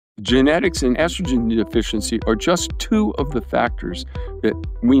genetics and estrogen deficiency are just two of the factors that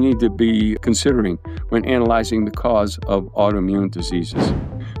we need to be considering when analyzing the cause of autoimmune diseases.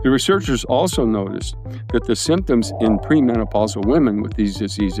 The researchers also noticed that the symptoms in premenopausal women with these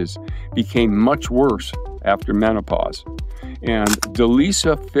diseases became much worse after menopause. And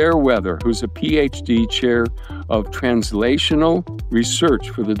Delisa Fairweather, who's a PhD chair of translational research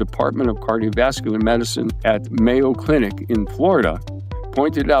for the Department of Cardiovascular Medicine at Mayo Clinic in Florida,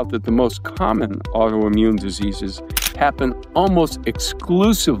 pointed out that the most common autoimmune diseases happen almost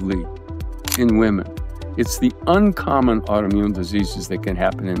exclusively in women. It's the uncommon autoimmune diseases that can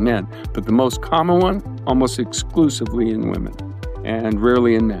happen in men, but the most common one, almost exclusively in women, and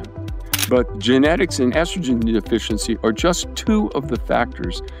rarely in men. But genetics and estrogen deficiency are just two of the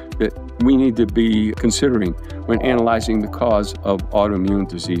factors that we need to be considering when analyzing the cause of autoimmune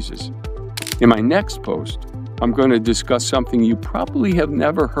diseases. In my next post, I'm going to discuss something you probably have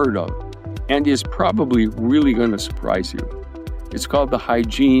never heard of and is probably really going to surprise you. It's called the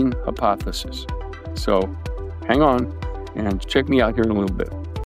hygiene hypothesis. So hang on and check me out here in a little bit.